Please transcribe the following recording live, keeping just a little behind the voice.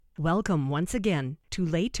Welcome once again to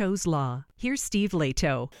Lehto's Law. Here's Steve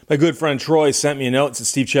Lehto. My good friend Troy sent me a note and said,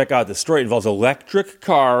 Steve, check out this story. It involves electric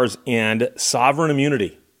cars and sovereign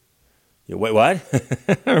immunity. Wait, what?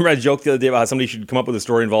 I remember I joked the other day about how somebody should come up with a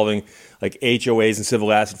story involving like HOAs and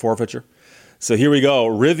civil asset forfeiture. So here we go.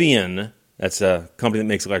 Rivian, that's a company that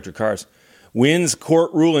makes electric cars, wins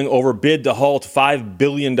court ruling over bid to halt $5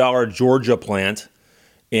 billion Georgia plant.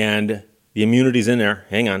 And the immunity's in there.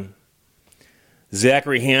 Hang on.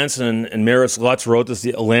 Zachary Hansen and Maris Lutz wrote this, the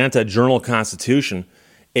Atlanta Journal-Constitution.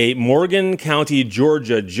 A Morgan County,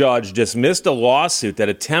 Georgia judge dismissed a lawsuit that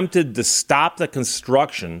attempted to stop the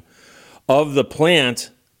construction of the plant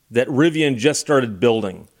that Rivian just started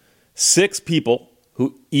building. 6 people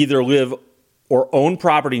who either live or own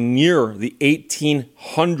property near the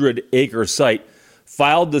 1,800-acre site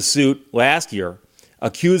filed the suit last year,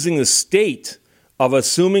 accusing the state of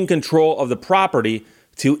assuming control of the property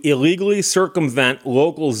to illegally circumvent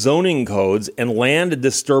local zoning codes and land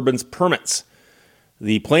disturbance permits.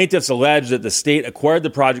 The plaintiffs allege that the state acquired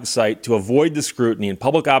the project site to avoid the scrutiny and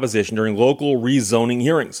public opposition during local rezoning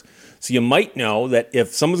hearings. So you might know that if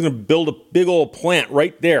someone's going to build a big old plant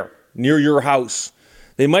right there near your house,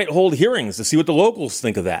 they might hold hearings to see what the locals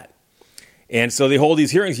think of that. And so they hold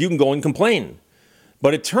these hearings, you can go and complain.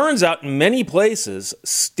 But it turns out in many places,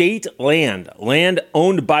 state land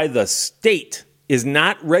owned by the state, is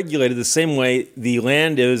not regulated the same way the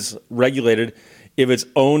land is regulated if it's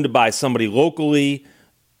owned by somebody locally,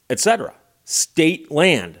 etc. State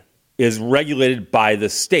land is regulated by the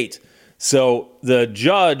state. So the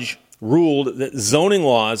judge ruled that zoning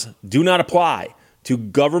laws do not apply to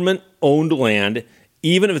government-owned land,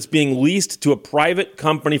 even if it's being leased to a private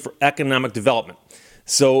company for economic development.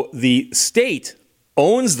 So the state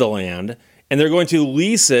owns the land, and they're going to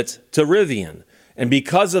lease it to Rivian. And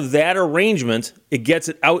because of that arrangement, it gets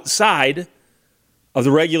it outside of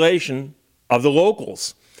the regulation of the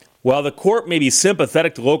locals. While the court may be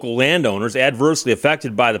sympathetic to local landowners adversely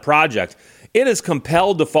affected by the project, it is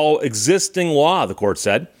compelled to follow existing law, the court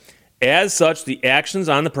said. As such, the actions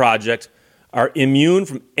on the project are immune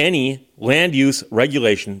from any land use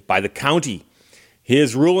regulation by the county.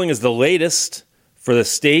 His ruling is the latest for the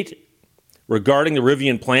state regarding the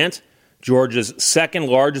Rivian plant, Georgia's second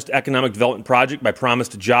largest economic development project by promise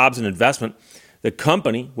to jobs and investment. The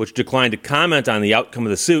company, which declined to comment on the outcome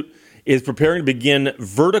of the suit, is preparing to begin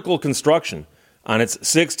vertical construction on its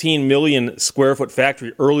 16 million square foot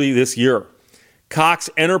factory early this year. Cox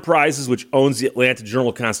Enterprises, which owns the Atlanta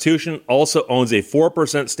Journal-Constitution, also owns a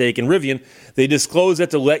 4% stake in Rivian. They disclose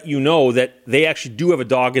that to let you know that they actually do have a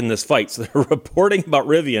dog in this fight. So they're reporting about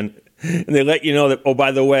Rivian, and they let you know that, oh,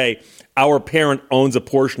 by the way, our parent owns a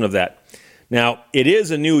portion of that. Now, it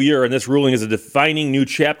is a new year, and this ruling is a defining new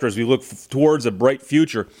chapter as we look towards a bright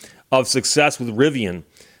future of success with Rivian,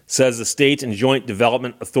 says the State and Joint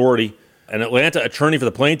Development Authority. An Atlanta attorney for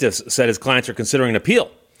the plaintiffs said his clients are considering an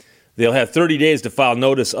appeal. They'll have 30 days to file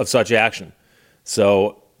notice of such action.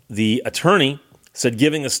 So the attorney said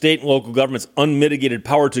giving the state and local governments unmitigated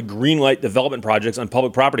power to greenlight development projects on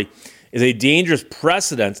public property is a dangerous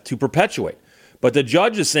precedent to perpetuate. But the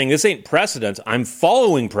judge is saying this ain't precedent. I'm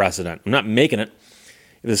following precedent. I'm not making it.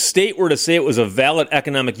 If the state were to say it was a valid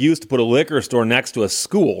economic use to put a liquor store next to a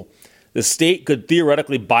school, the state could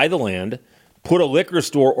theoretically buy the land, put a liquor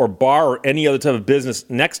store or bar or any other type of business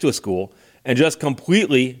next to a school, and just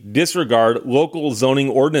completely disregard local zoning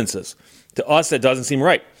ordinances. To us, that doesn't seem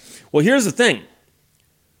right. Well, here's the thing.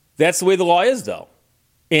 That's the way the law is, though.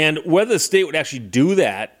 And whether the state would actually do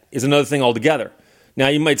that is another thing altogether. Now,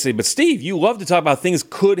 you might say, but Steve, you love to talk about things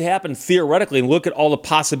could happen theoretically and look at all the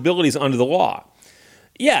possibilities under the law.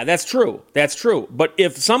 Yeah, that's true. That's true. But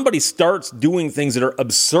if somebody starts doing things that are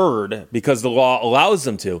absurd because the law allows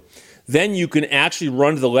them to, then you can actually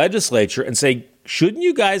run to the legislature and say, shouldn't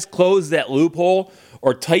you guys close that loophole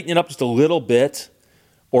or tighten it up just a little bit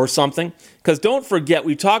or something? Because don't forget,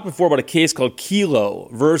 we talked before about a case called Kelo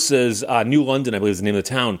versus New London, I believe is the name of the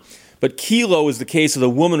town. But Kelo is the case of the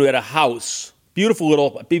woman who had a house. Beautiful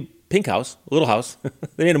little pink house, a little house.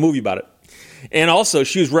 They made a movie about it. And also,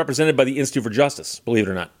 she was represented by the Institute for Justice, believe it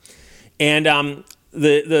or not. And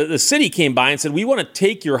the city came by and said, we want to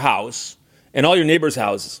take your house and all your neighbors'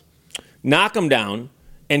 houses, knock them down,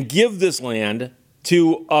 and give this land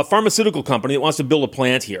to a pharmaceutical company that wants to build a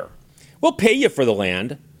plant here. We'll pay you for the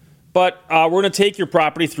land, but we're going to take your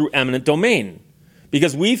property through eminent domain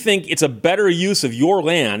because we think it's a better use of your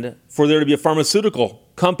land for there to be a pharmaceutical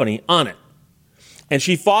company on it. And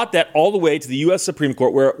she fought that all the way to the U.S. Supreme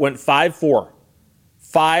Court, where it went 5-4.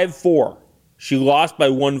 5-4. She lost by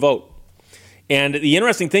 1 vote. And the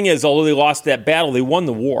interesting thing is, although they lost that battle, they won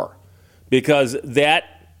the war, because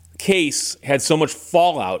that case had so much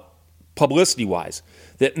fallout, publicity-wise,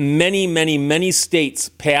 that many, many, many states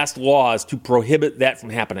passed laws to prohibit that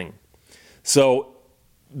from happening. So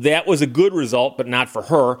that was a good result, but not for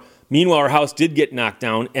her. Meanwhile, her house did get knocked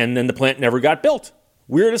down, and then the plant never got built.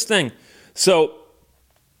 Weirdest thing. So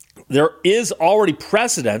there is already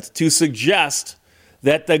precedent to suggest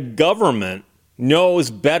that the government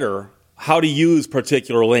knows better how to use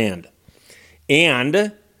particular land.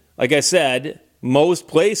 And, like I said, most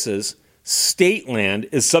places, state land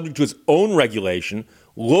is subject to its own regulation.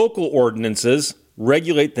 Local ordinances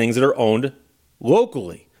regulate things that are owned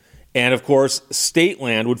locally. And, of course, state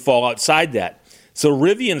land would fall outside that. So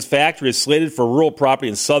Rivian's factory is slated for rural property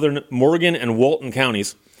in southern Morgan and Walton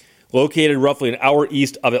counties, located roughly an hour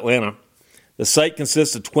east of Atlanta. The site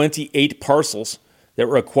consists of 28 parcels that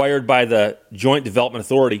were acquired by the Joint Development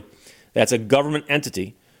Authority. That's a government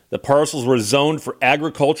entity. The parcels were zoned for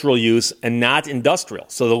agricultural use and not industrial.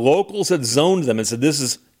 So the locals had zoned them and said, this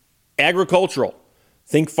is agricultural.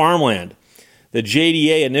 Think farmland. The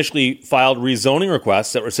JDA initially filed rezoning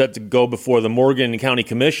requests that were set to go before the Morgan County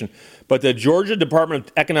Commission, but the Georgia Department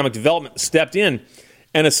of Economic Development stepped in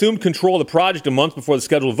and assumed control of the project a month before the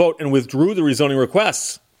scheduled vote and withdrew the rezoning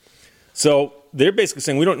requests. So they're basically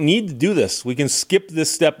saying, we don't need to do this. We can skip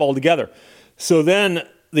this step altogether. So then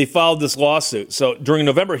they filed this lawsuit. So during a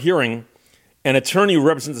November hearing, an attorney who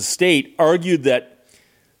represents the state argued that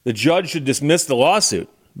the judge should dismiss the lawsuit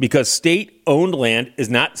because state-owned land is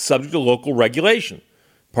not subject to local regulation,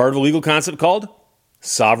 part of a legal concept called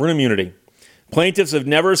sovereign immunity. Plaintiffs have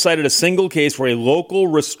never cited a single case where a local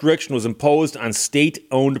restriction was imposed on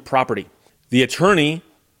state-owned property. The attorney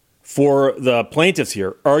for the plaintiffs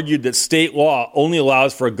here argued that state law only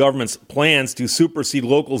allows for a government's plans to supersede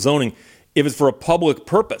local zoning if it's for a public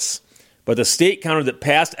purpose. But the state countered that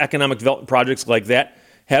past economic development projects like that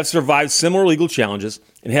have survived similar legal challenges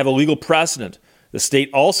and have a legal precedent. The state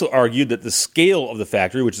also argued that the scale of the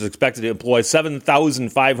factory, which is expected to employ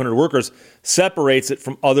 7,500 workers, separates it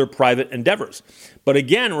from other private endeavors. But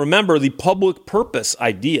again, remember, the public purpose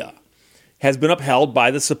idea has been upheld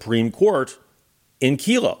by the Supreme Court in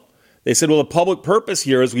Kelo. They said, well, the public purpose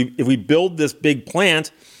here is if we build this big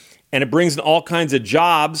plant and it brings in all kinds of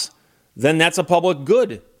jobs, then that's a public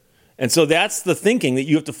good. And so that's the thinking that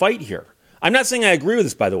you have to fight here. I'm not saying I agree with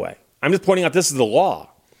this, by the way. I'm just pointing out this is the law.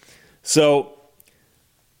 So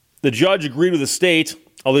the judge agreed with the state,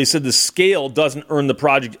 although he said the scale doesn't earn the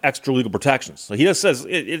project extra legal protections. So he just says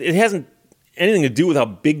it hasn't anything to do with how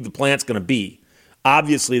big the plant's going to be.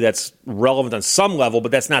 Obviously, that's relevant on some level,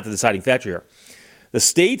 but that's not the deciding factor here. The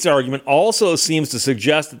state's argument also seems to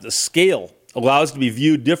suggest that the scale allows it to be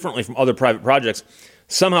viewed differently from other private projects,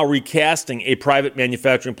 somehow recasting a private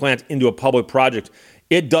manufacturing plant into a public project.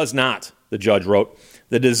 It does not, the judge wrote.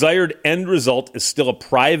 The desired end result is still a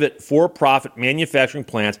private, for-profit manufacturing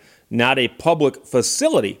plant, not a public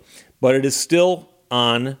facility, but it is still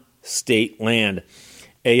on state land.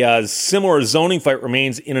 A similar zoning fight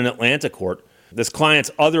remains in an Atlanta court. This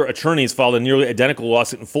client's other attorneys filed a nearly identical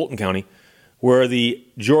lawsuit in Fulton County, where the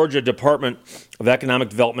Georgia Department of Economic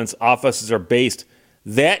Development's offices are based.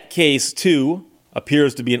 That case, too,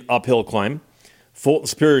 appears to be an uphill climb. Fulton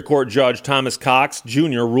Superior Court Judge Thomas Cox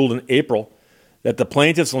Jr. ruled in April that the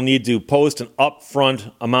plaintiffs will need to post an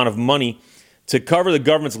upfront amount of money to cover the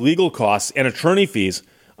government's legal costs and attorney fees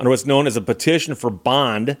under what's known as a petition for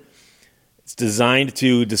bond. It's designed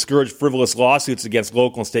to discourage frivolous lawsuits against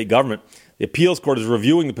local and state government. The appeals court is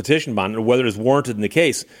reviewing the petition bond and whether it is warranted in the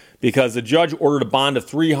case because the judge ordered a bond of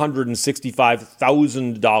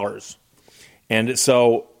 $365,000. And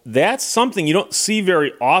so that's something you don't see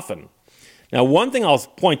very often. Now, one thing I'll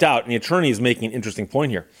point out, and the attorney is making an interesting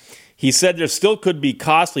point here. He said there still could be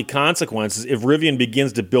costly consequences if Rivian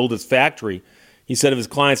begins to build its factory. He said if his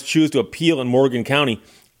clients choose to appeal in Morgan County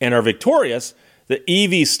and are victorious, the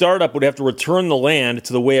EV startup would have to return the land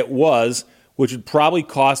to the way it was, which would probably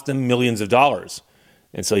cost them millions of dollars.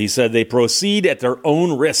 And so he said they proceed at their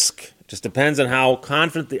own risk. It just depends on how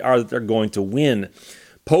confident they are that they're going to win.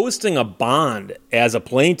 Posting a bond as a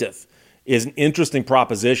plaintiff is an interesting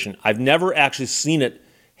proposition. I've never actually seen it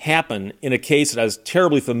happen in a case that I was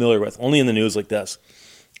terribly familiar with, only in the news like this.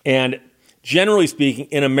 And generally speaking,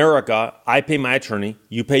 in America, I pay my attorney,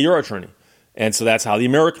 you pay your attorney. And so that's how the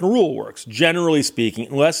American rule works, generally speaking,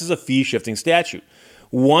 unless it's a fee-shifting statute.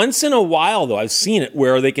 Once in a while, though, I've seen it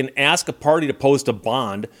where they can ask a party to post a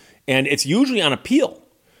bond, and it's usually on appeal.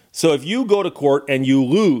 So if you go to court and you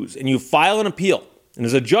lose and you file an appeal, and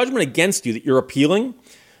there's a judgment against you that you're appealing,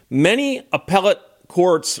 many appellate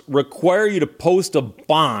courts require you to post a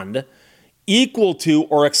bond equal to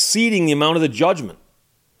or exceeding the amount of the judgment,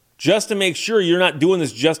 just to make sure you're not doing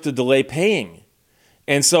this just to delay paying.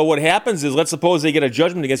 And so what happens is, let's suppose they get a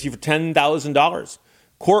judgment against you for $10,000.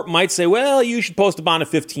 Court might say, well, you should post a bond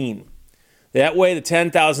of $15,000. That way the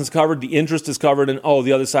 $10,000 is covered, the interest is covered, and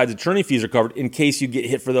the other side's attorney fees are covered in case you get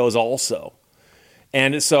hit for those also.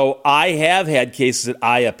 And so I have had cases that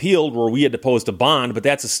I appealed where we had to post a bond, but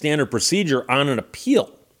that's a standard procedure on an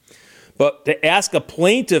appeal. But to ask a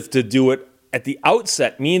plaintiff to do it at the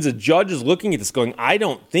outset means a judge is looking at this going, I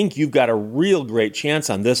don't think you've got a real great chance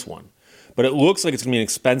on this one. But it looks like it's going to be an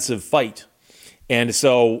expensive fight. And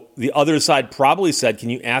so the other side probably said, can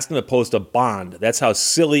you ask them to post a bond? That's how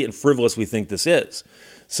silly and frivolous we think this is.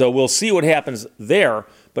 So we'll see what happens there.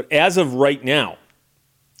 But as of right now,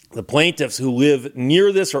 the plaintiffs who live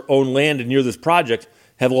near this or own land near this project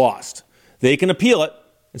have lost. They can appeal it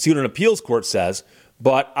and see what an appeals court says.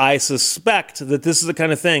 But I suspect that this is the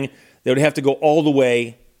kind of thing that would have to go all the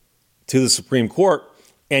way to the Supreme Court.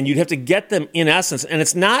 And you'd have to get them in essence. And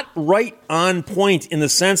it's not right on point in the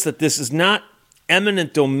sense that this is not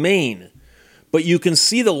eminent domain, but you can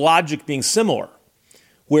see the logic being similar.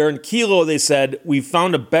 Where in Kelo they said, we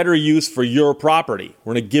found a better use for your property.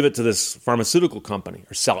 We're going to give it to this pharmaceutical company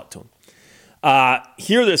or sell it to them.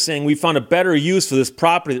 Here they're saying we found a better use for this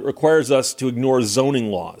property that requires us to ignore zoning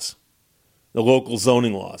laws, the local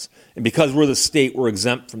zoning laws. And because we're the state, we're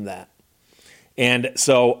exempt from that. And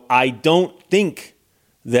so I don't think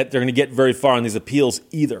that they're going to get very far on these appeals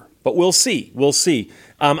either. But we'll see. We'll see.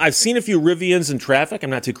 I've seen a few Rivians in traffic.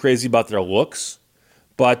 I'm not too crazy about their looks.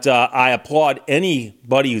 But I applaud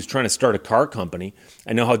anybody who's trying to start a car company.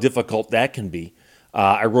 I know how difficult that can be.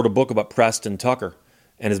 I wrote a book about Preston Tucker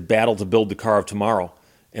and his battle to build the car of tomorrow.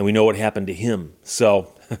 And we know what happened to him.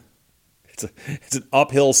 So it's an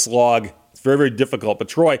uphill slog. It's very, very difficult. But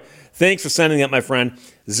Troy, thanks for sending that, my friend.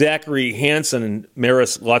 Zachary Hansen and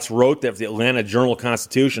Maris Lutz wrote that for the Atlanta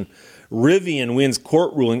Journal-Constitution. Rivian wins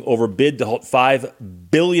court ruling over bid to halt $5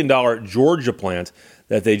 billion Georgia plant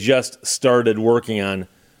that they just started working on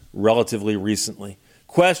relatively recently.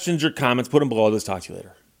 Questions or comments, put them below. Let's talk to you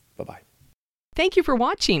later. Bye-bye. Thank you for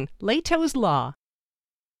watching Leto's Law.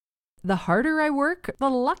 The harder I work, the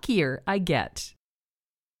luckier I get.